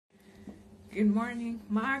Good morning,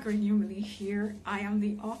 Margaret Newley here. I am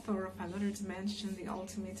the author of Another Dimension, The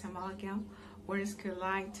Ultimate Amalgam, Words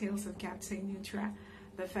Collide, Tales of Captain Nutra,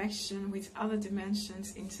 Perfection with Other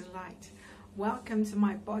Dimensions into Light. Welcome to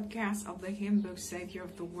my podcast of the hymn book Savior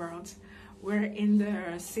of the World. We're in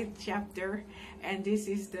the 6th chapter, and this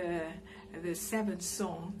is the 7th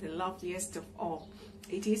song, The Loveliest of All.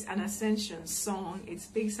 It is an Ascension song. It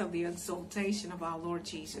speaks of the exaltation of our Lord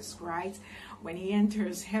Jesus Christ. When he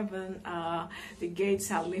enters heaven, the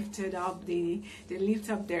gates are lifted up. They lift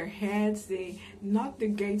up their heads. Not the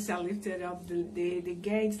gates are lifted up. The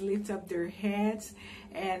gates lift up their heads,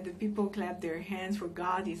 and the people clap their hands, for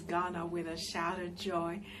God is gone up with a shout of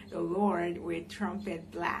joy, the Lord with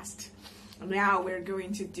trumpet blast. Now we're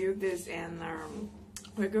going to do this, and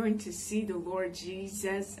we're going to see the Lord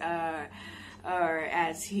Jesus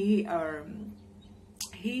as he's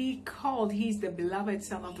the beloved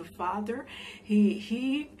Son of the Father.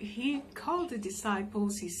 He called the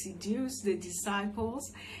disciples. He seduced the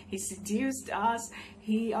disciples. He seduced us.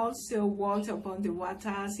 He also walked upon the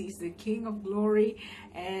waters. He's the King of glory,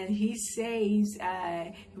 and he saves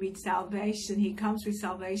with salvation. He comes with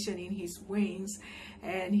salvation in his wings,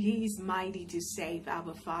 and he is mighty to save,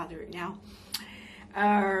 our Father. Now,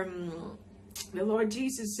 the Lord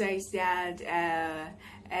Jesus says that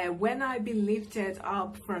when I be lifted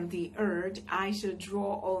up from the earth, I shall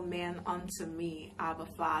draw all men unto me, Abba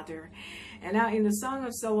Father. And now in the Song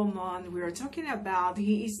of Solomon, we are talking about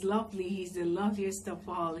he is lovely, he's the loveliest of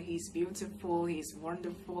all, he's beautiful, he's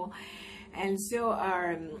wonderful. And so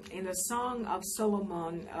in the Song of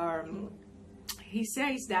Solomon, he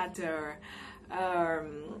says that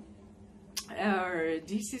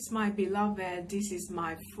this is my beloved, this is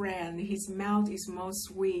my friend, his mouth is most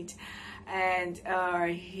sweet, and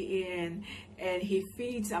he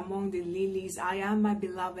feeds among the lilies. I am my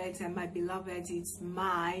beloved, and my beloved is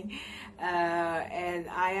mine, and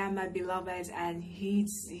I am my beloved, and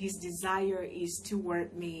his desire is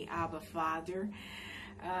toward me, Abba Father.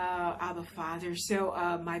 Abba Father. So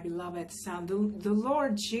my beloved Son, the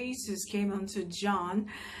Lord Jesus came unto John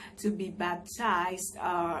to be baptized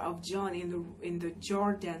of John in the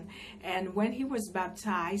Jordan, and when he was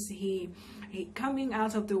baptized, he coming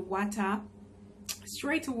out of the water,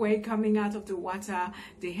 straightway coming out of the water,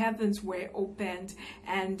 the heavens were opened,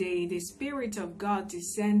 and the Spirit of God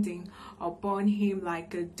descending upon him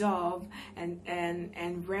like a dove,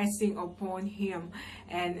 and resting upon him,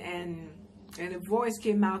 and a voice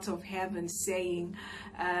came out of heaven saying,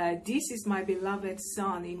 this is my beloved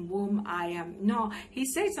Son, in whom I am. No, he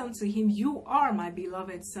says unto him, you are my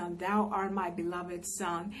beloved Son, thou art my beloved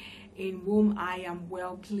Son, in whom I am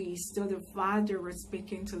well pleased. So the Father was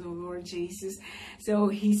speaking to the Lord Jesus. So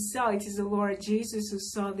he saw, it is the Lord Jesus who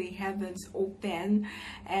saw the heavens open,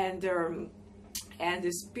 and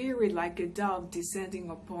the Spirit like a dove descending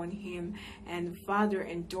upon him, and the Father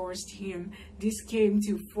endorsed him. This came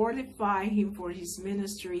to fortify him for his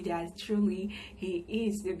ministry, that truly he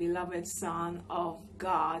is the beloved Son of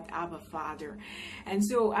God, Abba Father. And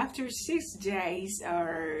so after 6 days,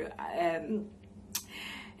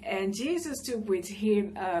 and Jesus took with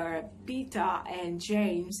him Peter and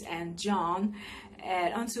James and John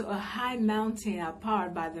unto a high mountain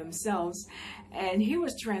apart by themselves, and he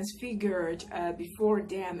was transfigured before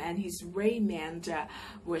them, and his raiment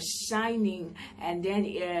was shining, and then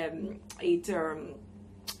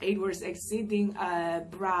it was exceeding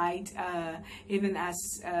bright, even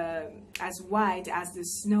as white as the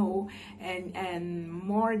snow, and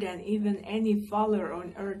more than even any fuller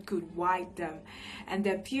on earth could white them. And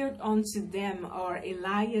there appeared unto them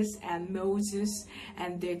Elias and Moses,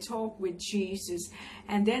 and they talked with Jesus.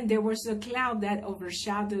 And then there was a cloud that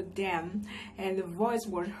overshadowed them, and the voice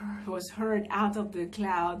was heard out of the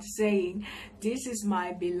cloud saying, this is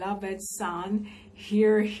my beloved Son,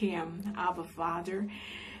 hear him, Abba Father.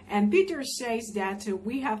 And Peter says that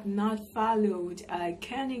we have not followed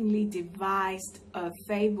cunningly devised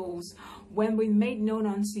fables when we made known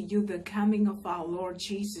unto you the coming of our Lord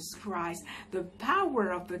Jesus Christ, the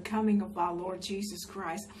power of the coming of our Lord Jesus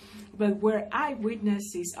Christ, but were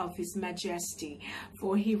eyewitnesses of his majesty.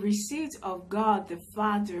 For he received of God the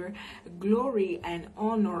Father glory and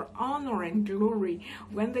honor and glory,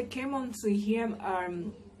 when there came unto him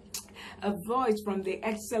a voice from the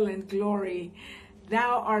excellent glory,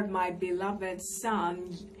 thou art my beloved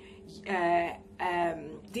Son,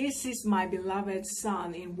 this is my beloved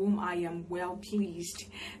Son, in whom I am well pleased.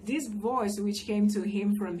 This voice which came to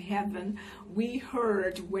him from heaven, we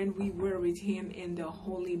heard when we were with him in the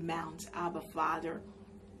holy mount, Abba Father.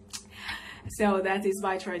 So that is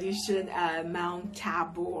by tradition Mount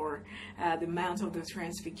Tabor, the Mount of the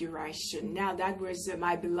Transfiguration. Now that was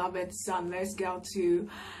my beloved son. Let's go to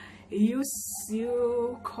you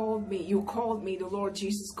called me. The Lord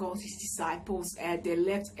Jesus called his disciples, and they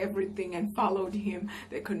left everything and followed him.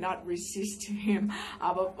 They could not resist him,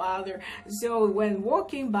 our Father. So when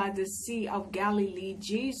walking by the Sea of Galilee,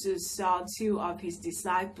 Jesus saw two of his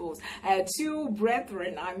disciples, two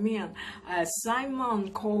brethren,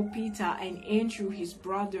 Simon called Peter and Andrew his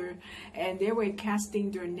brother, and they were casting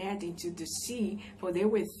their net into the sea, for they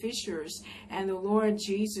were fishers. And the Lord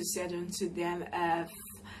Jesus said unto them,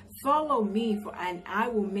 follow me, and I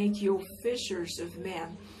will make you fishers of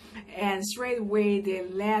men. And straightway they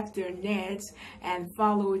left their nets and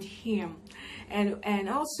followed him. And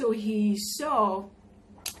also he saw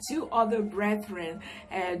two other brethren,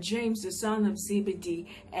 James the son of Zebedee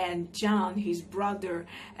and John his brother,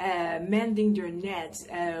 mending their nets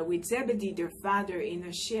with Zebedee their father in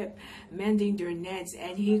a ship, mending their nets.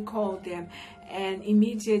 And he called them, and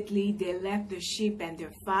immediately they left the sheep and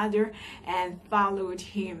their father and followed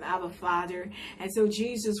him, our Father. And so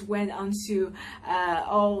Jesus went unto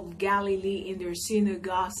all Galilee in their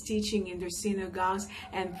synagogues, teaching in their synagogues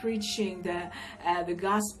and preaching the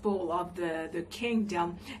gospel of the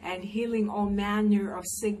kingdom, and healing all manner of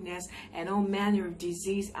sickness and all manner of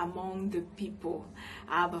disease among the people.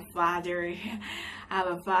 Our Father.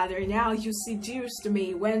 Our Father, now you seduced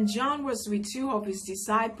me. When John was with two of his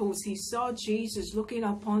disciples, he saw Jesus, looking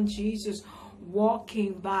upon Jesus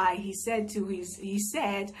walking by. He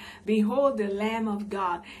said, behold the Lamb of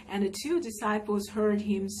God. And the two disciples heard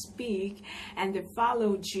him speak, and they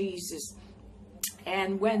followed Jesus.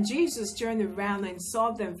 And when Jesus turned around and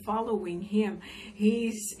saw them following him,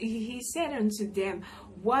 he said unto them,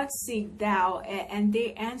 what seek thou? And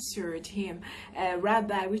they answered him,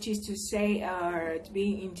 Rabbi, which is to say,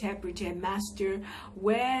 being interpreted, Master,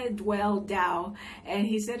 where dwell thou? And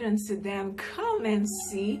he said unto them, come and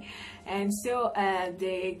see. And so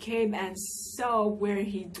they came and saw where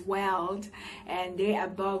he dwelled, and they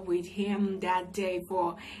abode with him that day,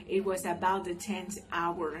 for it was about the 10th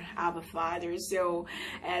hour, our Father. So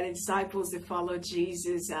the disciples, they followed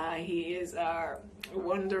Jesus. He is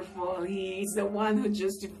wonderful. He is the one who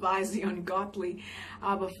justifies the ungodly,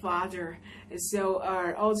 our Father. So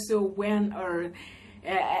also when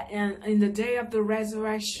in the day of the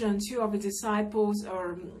resurrection, two of the disciples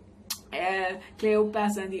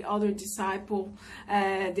Cleopas and the other disciple,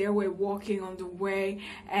 they were walking on the way,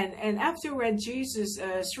 and afterward Jesus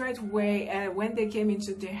straightway when they came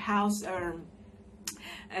into the house,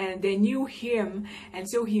 and they knew him, and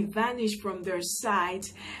so he vanished from their sight,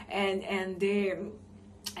 and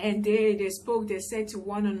they spoke. They said to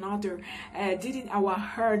one another, didn't our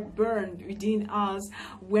heart burn within us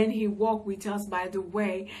when he walked with us by the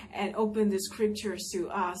way and opened the scriptures to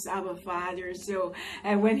us, our Father? So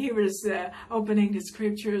when he was opening the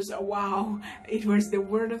scriptures, wow, it was the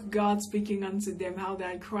word of God speaking unto them, how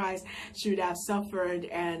that Christ should have suffered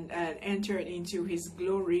and entered into his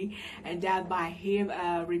glory, and that by him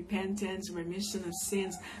repentance, remission of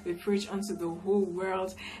sins we preach unto the whole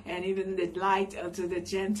world, and even the light to the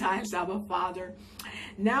Gentiles, our Father.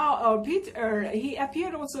 Now Peter, he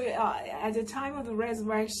appeared also at the time of the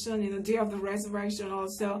resurrection, in the day of the resurrection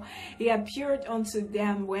also. He appeared unto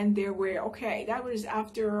them when they were, okay, that was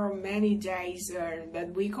after many days,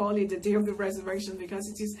 but we call it the day of the resurrection because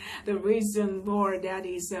it is the reason, Lord, that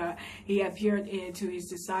is he appeared to his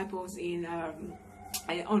disciples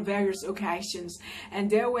on various occasions. And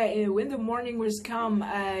there were, when the morning was come,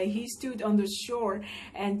 he stood on the shore,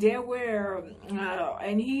 and there were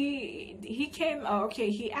and he came,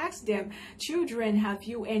 he asked them, children, have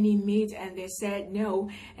you any meat? And they said no.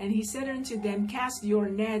 And he said unto them, cast your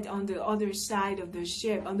net on the other side of the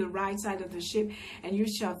ship, on the right side of the ship, and you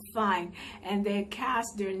shall find. And they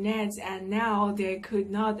cast their nets, and now they could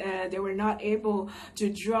not, they were not able to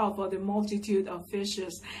draw for the multitude of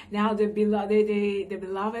fishes. Now the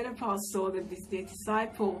beloved apostle, the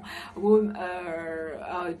disciple whom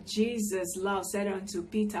Jesus loved, said unto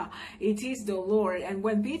Peter, it is the Lord. And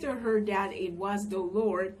when Peter heard that it was the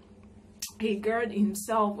Lord, he girded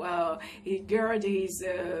himself, he girded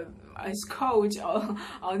his coat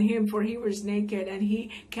on him, for he was naked, and he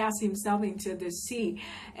cast himself into the sea.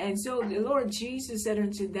 And so the Lord Jesus said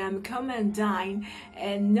unto them, come and dine.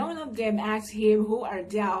 And none of them asked him, who art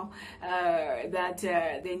thou? That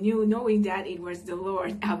they knew, knowing that it was the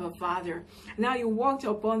Lord, our Father. Now you walked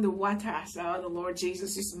upon the waters. The Lord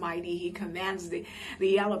Jesus is mighty. He commands the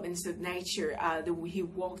elements of nature. He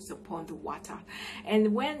walks upon the water.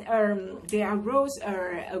 And when there arose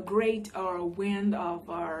a great wind of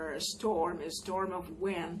a storm of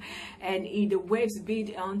wind, and the waves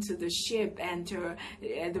beat onto the ship, and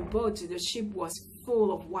the ship was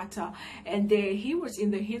full of water, and he was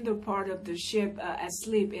in the hinder part of the ship,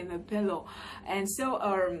 asleep in a pillow. And so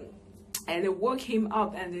and they woke him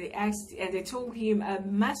up, and they told him,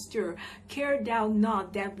 Master, care thou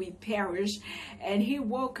not that we perish? And he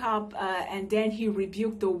woke up, and then he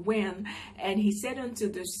rebuked the wind, and he said unto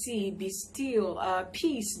the sea, Be still,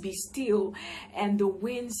 peace, be still. And the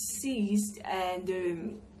wind ceased,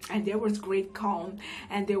 and there was great calm.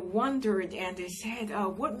 And they wondered, and they said,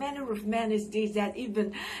 what manner of man is this, that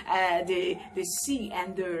even the sea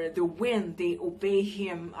and the wind, they obey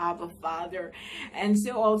him, Abba Father? And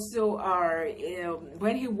so also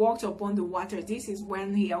when he walked upon the water, this is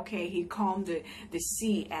when he calmed the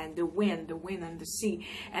sea and the wind and the sea.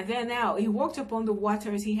 And then now he walked upon the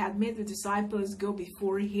waters. He had made the disciples go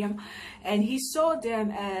before him, and he saw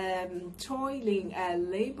them toiling,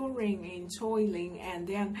 laboring in toiling, and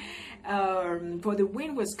then for the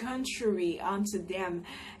wind was contrary unto them.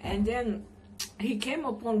 And then he came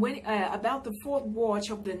upon, when about the fourth watch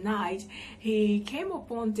of the night, he came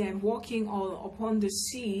upon them walking upon the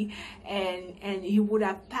sea, and he would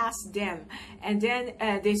have passed them. And then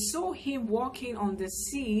they saw him walking on the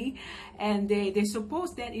sea, and they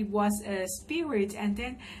supposed that it was a spirit, and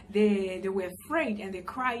then they were afraid, and they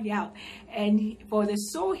cried out, for they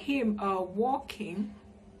saw him walking.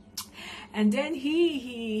 And then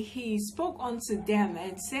he spoke unto them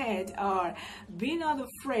and said, Be not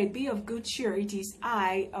afraid, be of good cheer, it is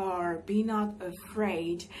I, be not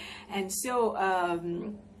afraid. And so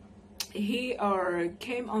he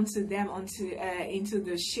came unto them into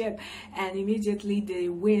the ship, and immediately the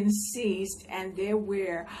wind ceased, and they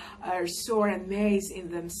were sore amazed in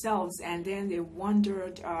themselves. And then they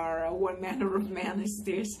wondered, what manner of man is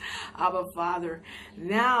this, Abba Father?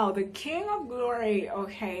 Now the King of Glory,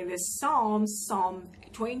 the Psalm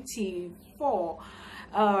 24.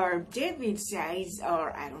 David says,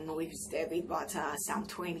 or I don't know if it's David, but Psalm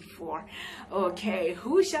 24.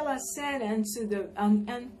 Who shall ascend unto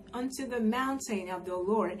the mountain of the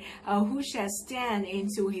Lord? Who shall stand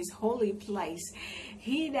into his holy place?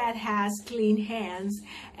 He that has clean hands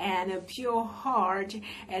and a pure heart,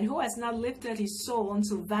 and who has not lifted his soul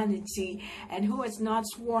unto vanity, and who has not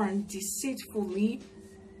sworn deceitfully,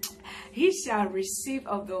 he shall receive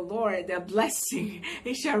of the Lord the blessing.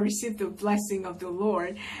 He shall receive the blessing of the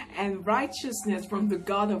Lord and righteousness from the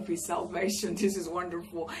God of his salvation. This is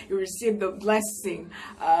wonderful. You receive the blessing,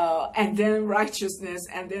 and then righteousness,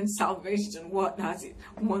 and then salvation. What is it?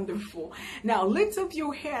 Wonderful. Now lift up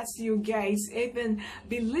your heads, you gates, even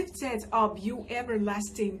be lifted up, you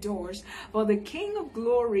everlasting doors, for the King of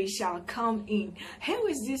glory shall come in. Who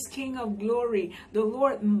is this King of glory? The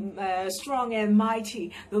Lord strong and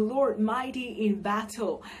mighty, the Lord mighty in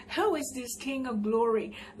battle. Who is this King of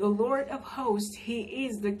glory? The Lord of hosts. He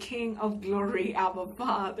is the King of glory, Abba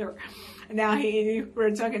Father. Now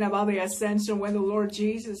we're talking about the ascension, when the Lord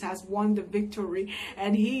Jesus has won the victory,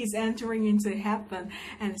 and he is entering into heaven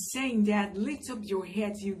and saying that, lift up your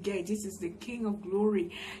heads, you gates. This is the King of glory.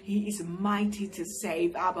 He is mighty to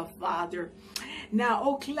save, Abba Father.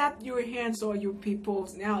 Now, clap your hands, all you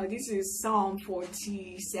peoples. Now, this is Psalm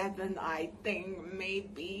 47, I think,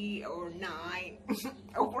 maybe, or 9,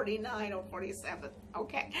 or 49, or 47.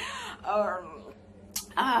 Okay.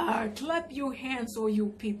 Clap your hands, all you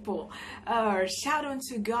people. Shout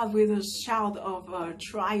unto God with a shout of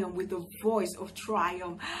triumph, with a voice of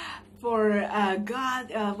triumph. For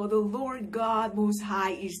for the Lord God Most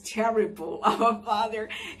High is terrible. Our Father,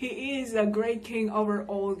 He is a great King over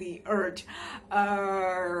all the earth.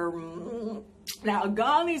 Now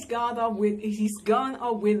God is gone up with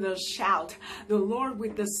a shout, the Lord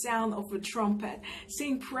with the sound of a trumpet.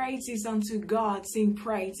 Sing praises unto God, sing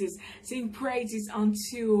praises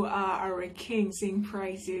unto our King, sing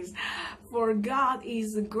praises. For God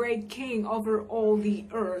is the great King over all the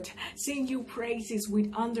earth. Sing you praises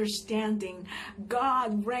with understanding.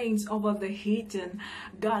 God reigns over the heathen.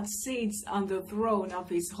 God sits on the throne of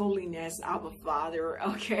his holiness, our Father.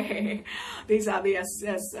 Okay, these are the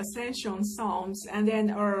Ascension Psalms. And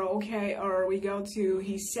then, we go to,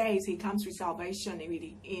 he says he comes with salvation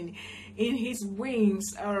in his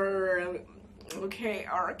wings. We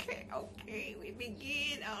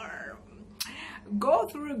begin our... Go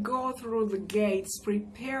through the gates,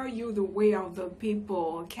 prepare you the way of the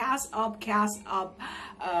people, cast up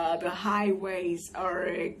the highways,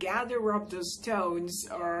 or gather up the stones,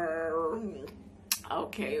 or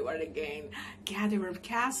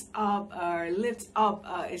cast up, lift up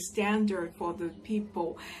a standard for the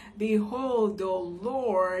people. Behold,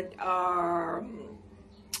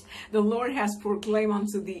 the The Lord has proclaimed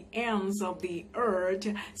unto the ends of the earth,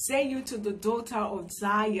 say you to the daughter of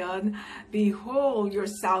Zion, behold, your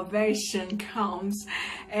salvation comes,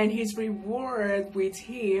 and his reward with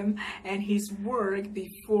him, and his work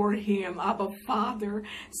before him. Abba, Father.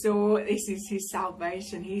 So this is his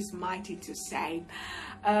salvation. He's mighty to save.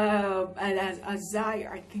 And as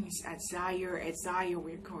Isaiah, I think it's Isaiah,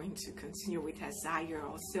 we're going to continue with Isaiah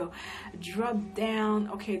also. Drop down.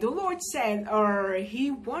 Okay, the Lord said, or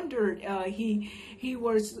he wondered,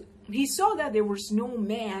 he saw that there was no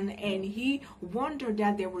man, and he wondered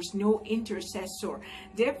that there was no intercessor.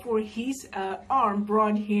 Therefore his arm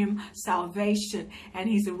brought him salvation, and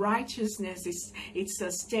his righteousness it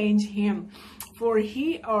sustained him. For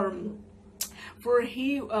he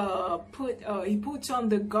puts on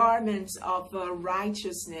the garments of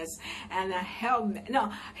righteousness and a helmet.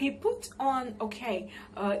 No, he put on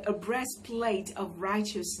a breastplate of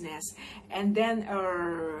righteousness, and then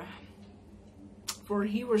for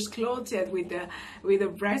he was clothed with a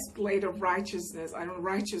breastplate of righteousness,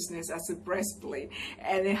 righteousness as a breastplate,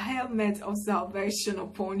 and a helmet of salvation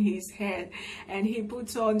upon his head. And he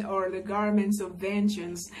put on the garments of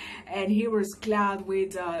vengeance, and he was clad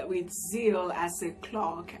with zeal as a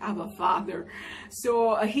cloak. Abba, Father.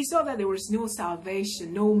 So he saw that there was no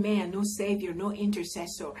salvation, no man, no savior, no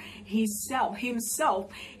intercessor. Himself,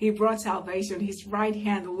 he brought salvation. His right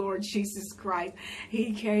hand, the Lord Jesus Christ,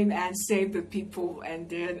 he came and saved the people. And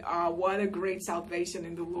then what a great salvation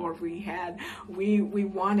in the Lord we had. We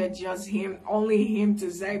wanted just him, only him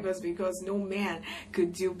to save us, because no man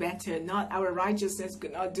could do better. Not our righteousness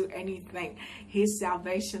could not do anything. His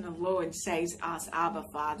salvation alone saves us. Abba,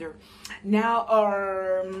 Father. Now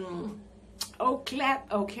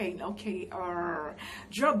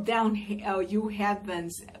drop down, you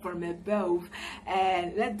heavens from above,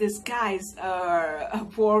 and let the skies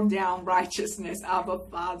pour down righteousness. Abba,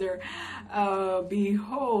 Father.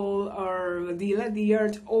 Behold, let the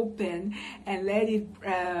earth open, and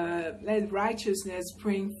let righteousness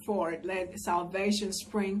spring forth. Let salvation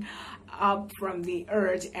spring up from the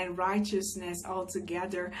earth, and righteousness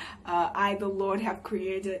altogether. I, the Lord, have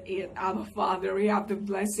created it. Abba, Father. We have the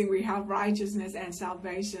blessing. We have righteousness and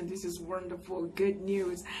salvation. This is wonderful. Good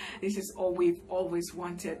news. This is all we've always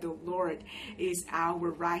wanted. The Lord is our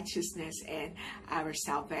righteousness and our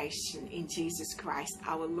salvation in Jesus Christ,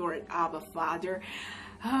 our Lord. Abba, Father.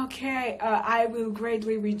 Okay, I will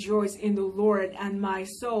greatly rejoice in the Lord, and my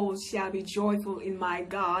soul shall be joyful in my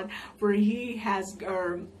God, for he has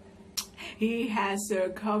covered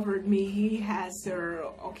me.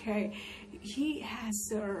 He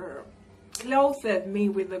has clothed me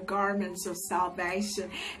with the garments of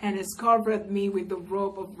salvation, and has covered me with the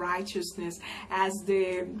robe of righteousness, as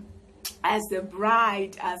the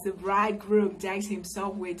bridegroom decks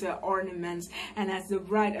himself with ornaments, and as the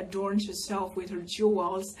bride adorns herself with her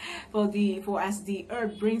jewels. For as the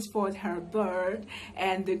earth brings forth her bird,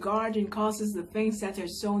 and the garden causes the things that are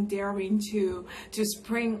sown therein to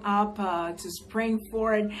spring up, to spring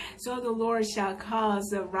forth, so the Lord shall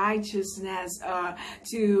cause righteousness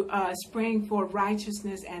to spring forth,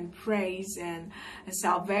 righteousness and praise and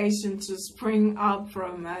salvation to spring up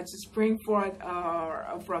from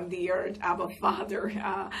the earth. Abba, Father.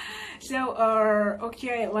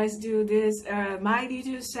 Okay, let's do this. Mighty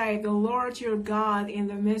to save, the Lord your God in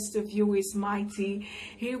the midst of you is mighty.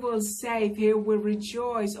 He will save. He will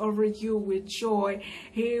rejoice over you with joy.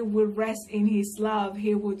 He will rest in his love.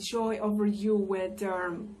 He will joy over you with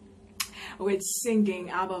singing.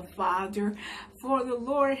 Abba, Father. For the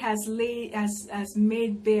Lord has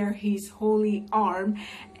made bare his holy arm,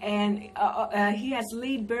 and he has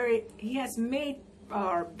made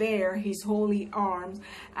bear his holy arms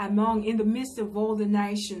in the midst of all the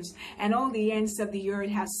nations, and all the ends of the earth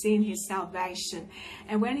have seen his salvation.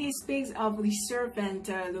 And when he speaks of the servant,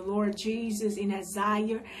 the Lord Jesus, in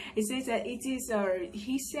Isaiah, it says that it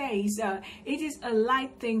is a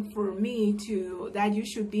light thing for me that you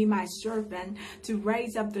should be my servant, to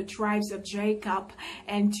raise up the tribes of Jacob,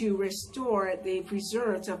 and to restore the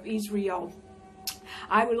preserves of Israel.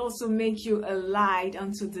 I will also make you a light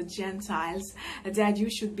unto the Gentiles, that you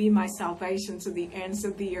should be my salvation to the ends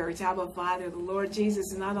of the earth. Abba, Father. The Lord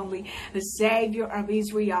Jesus is not only the Savior of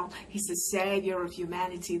Israel, he's the Savior of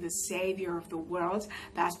humanity, the Savior of the world,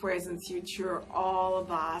 past, present, future, all of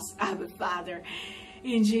us. Abba, Father.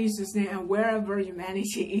 In Jesus' name, and wherever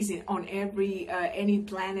humanity is on any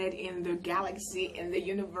planet in the galaxy, in the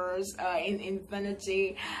universe, in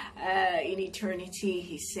infinity, in eternity,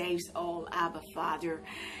 he saves all. Abba, Father.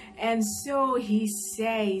 And so he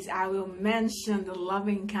says, I will mention the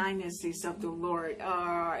loving kindnesses of the Lord.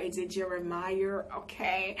 Is it Jeremiah?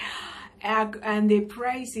 Okay. and the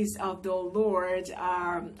praises of the Lord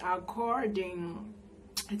are according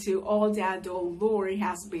to all that the Lord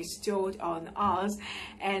has bestowed on us,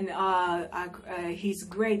 and his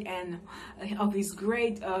great and of his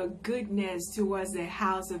great goodness towards the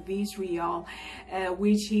house of Israel,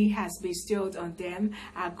 which he has bestowed on them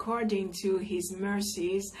according to his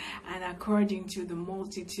mercies and according to the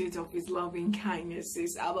multitude of his loving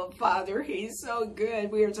kindnesses. Our Father, he is so good.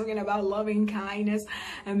 We are talking about loving kindness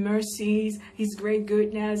and mercies, his great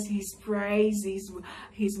goodness, his praise,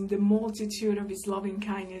 the multitude of his loving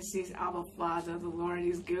kindnesses. Our Father, the Lord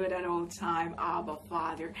is good at all time. Our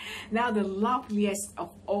Father. Now the loveliest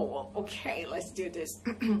of all. Okay, let's do this.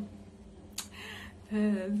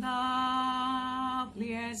 The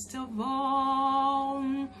loveliest of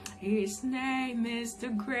all, his name is the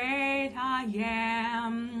great I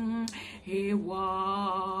am. He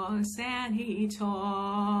walks and he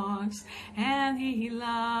talks and he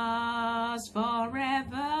loves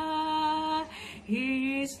forever.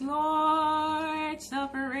 He is Lord,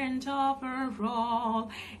 sovereign over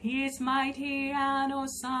all. He is mighty and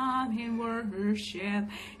awesome in worship.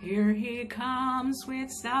 Here he comes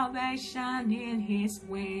with salvation in his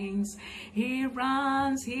wings. He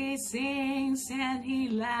runs, he sings, and he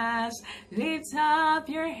laughs. Lift up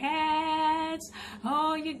your heads,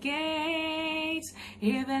 all you gates.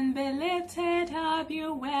 Even be lifted up,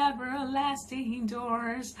 you everlasting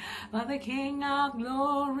doors. For the King of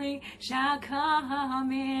glory shall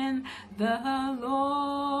come in, the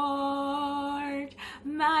Lord,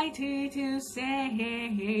 mighty to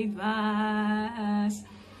save us,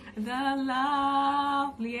 the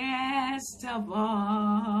loveliest of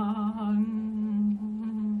all.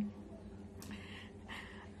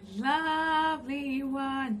 Lovely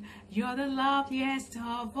one, you're the loveliest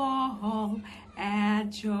of all.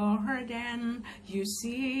 At Jordan, you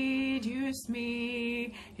seduced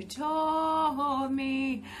me. You told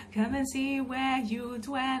me, come and see where you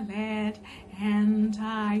dwell at, and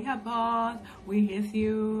I abode with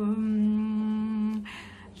you.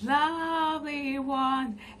 Lovely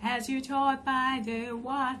one, as you taught by the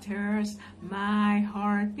waters, my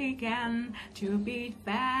heart began to beat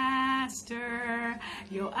faster.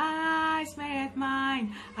 Your eyes met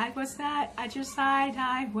mine. At your side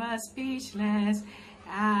I was speechless.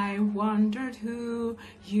 I wondered who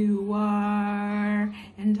you are,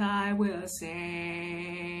 and I will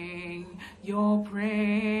sing your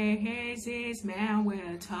praises. Man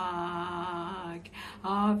will talk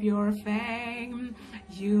of your fame.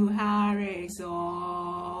 You are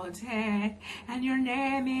exalted, and your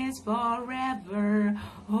name is forever.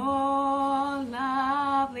 Oh,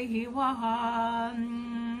 lovely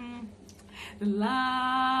one, the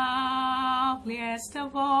loveliest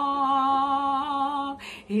of all.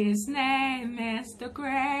 His name is the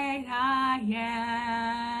great I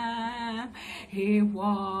am. He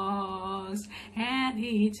walks and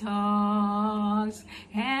he talks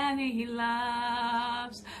and he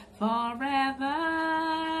loves forever.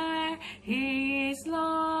 He is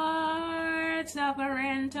Lord,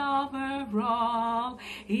 sovereign over all.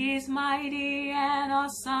 He is mighty and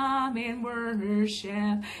awesome in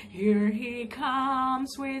worship. Here he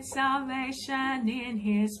comes with salvation in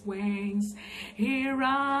his wings. He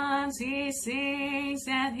runs, he sings,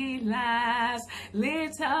 and he laughs.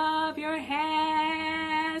 Lift up your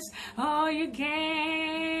heads, all you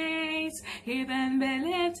gates. Even be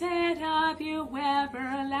lifted up, you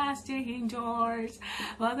everlasting doors.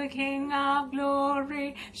 For the King of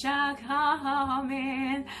glory shall come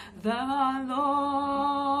in, the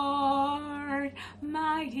Lord,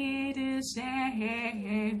 mighty to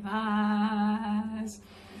save us,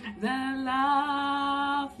 the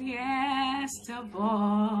loveliest of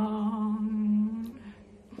all.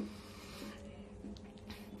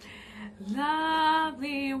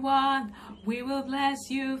 Lovely one, we will bless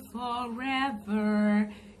you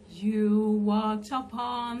forever. You walked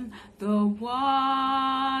upon the waters.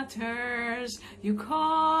 You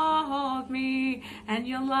called me, and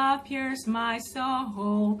your love pierced my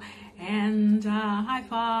soul, and I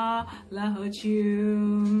followed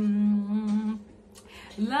you.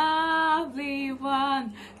 Lovely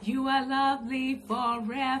one, you are lovely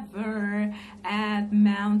forever. At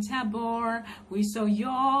Mount Tabor, we saw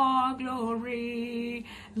your glory,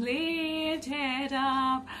 lifted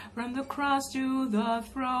up from the cross to the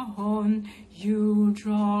throne. You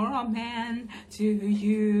draw a man to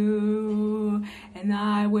you, and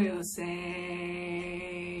I will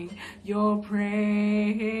sing your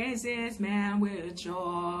praises. Man will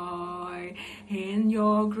joy in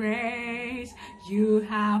your grace. You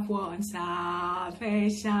have won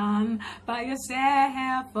salvation by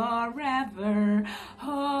yourself forever.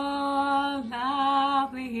 Oh,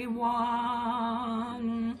 lovely one,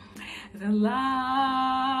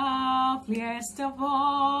 loveliest of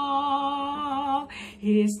all.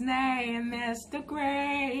 His name is the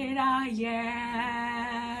great I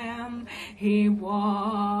am. He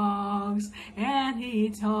walks and he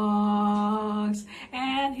talks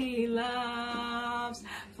and he loves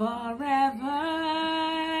forever.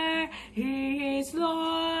 He is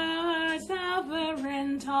Lord,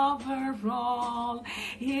 sovereign over all.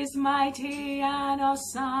 He is mighty and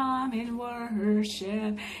awesome in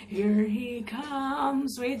worship. Here he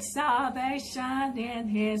comes with salvation in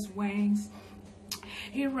his wings.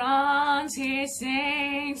 He runs, he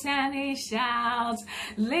sings, and he shouts.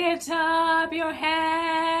 Lift up your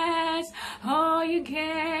heads, O you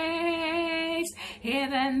gates.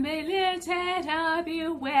 Heaven be lifted up,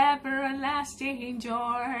 you everlasting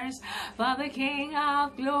doors. For the King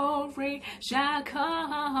of glory shall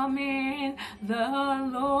come in, the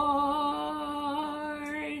Lord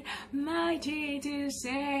mighty to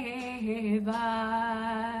save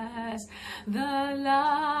us. The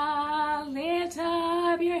Lord lift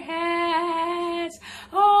up your heads,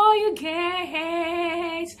 all you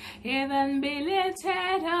gates. Heaven be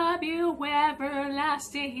lifted up, you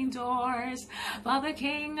everlasting doors. For the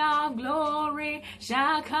King of glory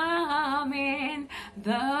shall come in,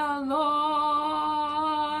 the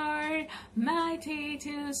Lord mighty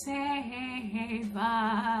to save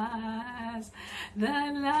us.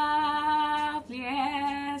 The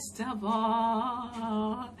loveliest of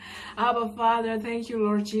all. Abba Father, thank you,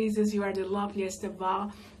 Lord Jesus. You are the loveliest of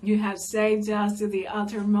all. You have saved us to the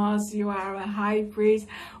uttermost. You are a high priest.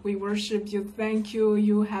 We worship you. Thank you.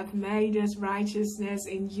 You have made us righteousness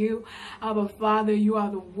in you. Abba Father, you are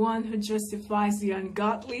the one who justifies the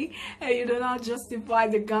ungodly, and you do not justify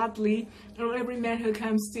the godly. Or every man who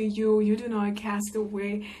comes to you, you do not cast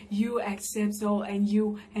away. You accept all, and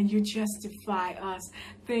you justify us.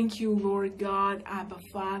 Thank you, Lord God. Abba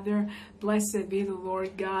Father, blessed be the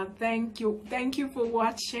Lord God. Thank you for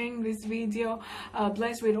watching this video.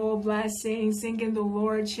 Blessed with all blessings, singing the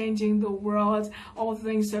Lord, changing the world. All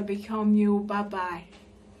things have become new. Bye bye.